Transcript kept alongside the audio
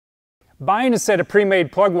Buying a set of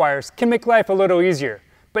pre-made plug wires can make life a little easier,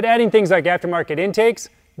 but adding things like aftermarket intakes,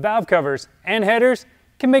 valve covers, and headers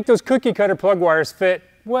can make those cookie cutter plug wires fit,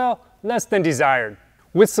 well, less than desired.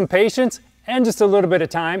 With some patience and just a little bit of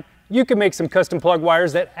time, you can make some custom plug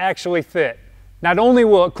wires that actually fit. Not only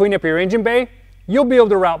will it clean up your engine bay, you'll be able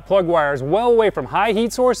to route plug wires well away from high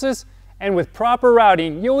heat sources, and with proper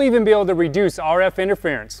routing, you'll even be able to reduce RF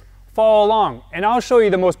interference. Follow along, and I'll show you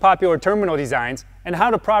the most popular terminal designs and how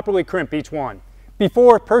to properly crimp each one.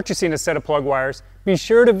 Before purchasing a set of plug wires, be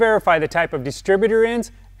sure to verify the type of distributor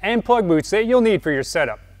ends and plug boots that you'll need for your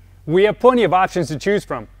setup. We have plenty of options to choose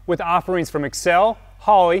from, with offerings from Excel,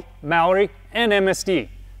 Holley, Mallory, and MSD.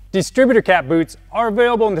 Distributor cap boots are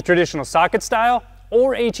available in the traditional socket style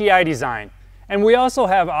or HEI design, and we also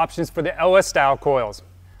have options for the LS style coils.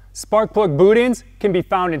 Spark plug boot ends can be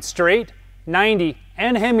found in straight, 90,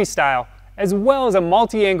 and Hemi style, as well as a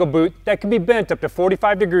multi-angle boot that can be bent up to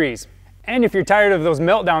 45 degrees. And if you're tired of those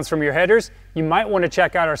meltdowns from your headers, you might want to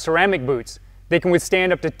check out our ceramic boots. They can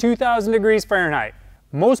withstand up to 2,000 degrees Fahrenheit.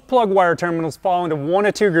 Most plug wire terminals fall into one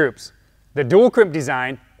of two groups: the dual crimp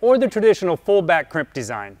design or the traditional full back crimp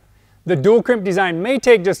design. The dual crimp design may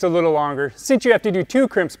take just a little longer since you have to do 2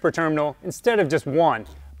 crimps per terminal instead of just 1,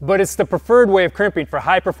 but it's the preferred way of crimping for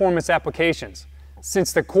high performance applications,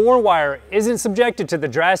 since the core wire isn't subjected to the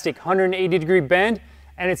drastic 180 degree bend,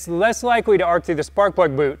 and it's less likely to arc through the spark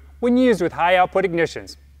plug boot when used with high output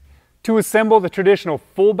ignitions. To assemble the traditional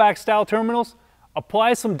full back style terminals,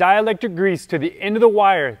 apply some dielectric grease to the end of the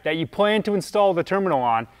wire that you plan to install the terminal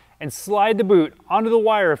on and slide the boot onto the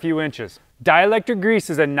wire a few inches. Dielectric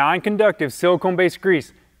grease is a non-conductive silicone-based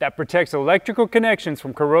grease that protects electrical connections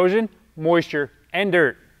from corrosion, moisture, and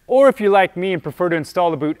dirt. Or if you're like me and prefer to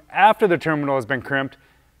install the boot after the terminal has been crimped,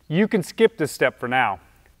 you can skip this step for now.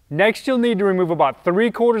 Next, you'll need to remove about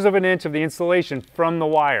 3/4 of an inch of the insulation from the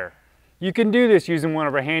wire. You can do this using one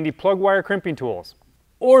of our handy plug wire crimping tools.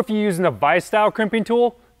 Or if you're using a vise style crimping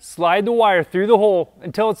tool, slide the wire through the hole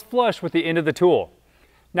until it's flush with the end of the tool.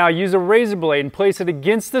 Now use a razor blade and place it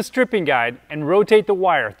against the stripping guide and rotate the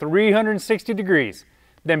wire 360 degrees.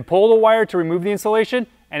 Then pull the wire to remove the insulation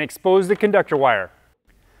and expose the conductor wire.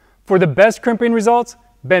 For the best crimping results,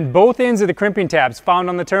 bend both ends of the crimping tabs found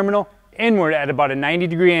on the terminal inward at about a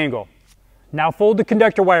 90-degree angle. Now fold the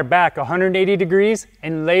conductor wire back 180 degrees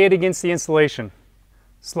and lay it against the insulation.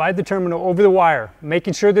 Slide the terminal over the wire,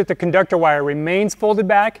 making sure that the conductor wire remains folded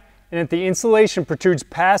back and that the insulation protrudes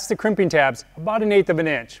past the crimping tabs about 1/8 of an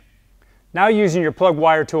inch. Now using your plug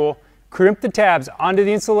wire tool, crimp the tabs onto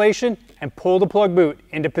the insulation and pull the plug boot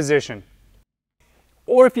into position.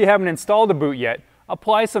 Or if you haven't installed the boot yet,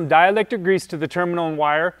 apply some dielectric grease to the terminal and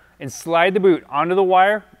wire and slide the boot onto the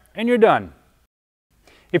wire and you're done.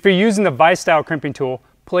 If you're using the vise style crimping tool,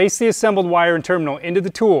 place the assembled wire and terminal into the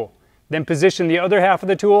tool, then position the other half of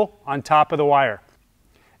the tool on top of the wire.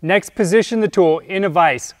 Next, position the tool in a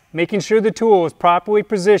vise, making sure the tool is properly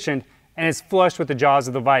positioned and is flush with the jaws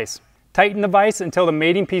of the vise. Tighten the vise until the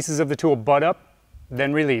mating pieces of the tool butt up,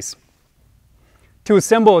 then release. To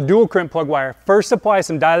assemble a dual crimp plug wire, first apply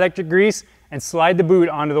some dielectric grease and slide the boot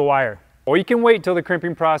onto the wire. Or you can wait till the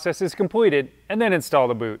crimping process is completed and then install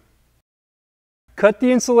the boot. Cut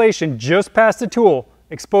the insulation just past the tool,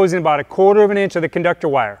 exposing about 1/4 of an inch of the conductor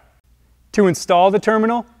wire. To install the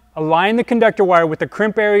terminal, align the conductor wire with the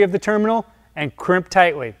crimp area of the terminal and crimp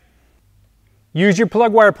tightly. Use your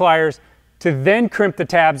plug wire pliers to then crimp the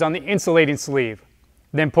tabs on the insulating sleeve.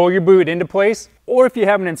 Then pull your boot into place, or if you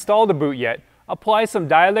haven't installed the boot yet, apply some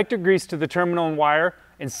dielectric grease to the terminal and wire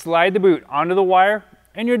and slide the boot onto the wire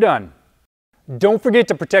and you're done. Don't forget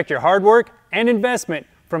to protect your hard work and investment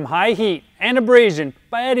from high heat and abrasion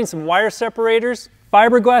by adding some wire separators,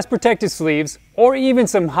 fiberglass protective sleeves, or even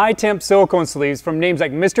some high temp silicone sleeves from names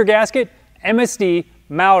like Mr. Gasket, MSD,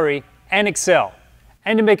 Mallory, and Excel.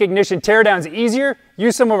 And to make ignition teardowns easier,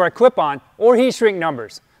 use some of our clip-on or heat shrink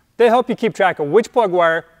numbers. They help you keep track of which plug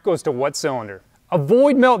wire goes to what cylinder.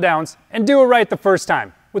 Avoid meltdowns and do it right the first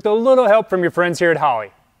time with a little help from your friends here at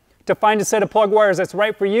Holley. To find a set of plug wires that's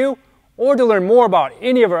right for you, or to learn more about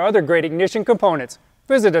any of our other great ignition components,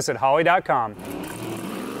 visit us at Holley.com.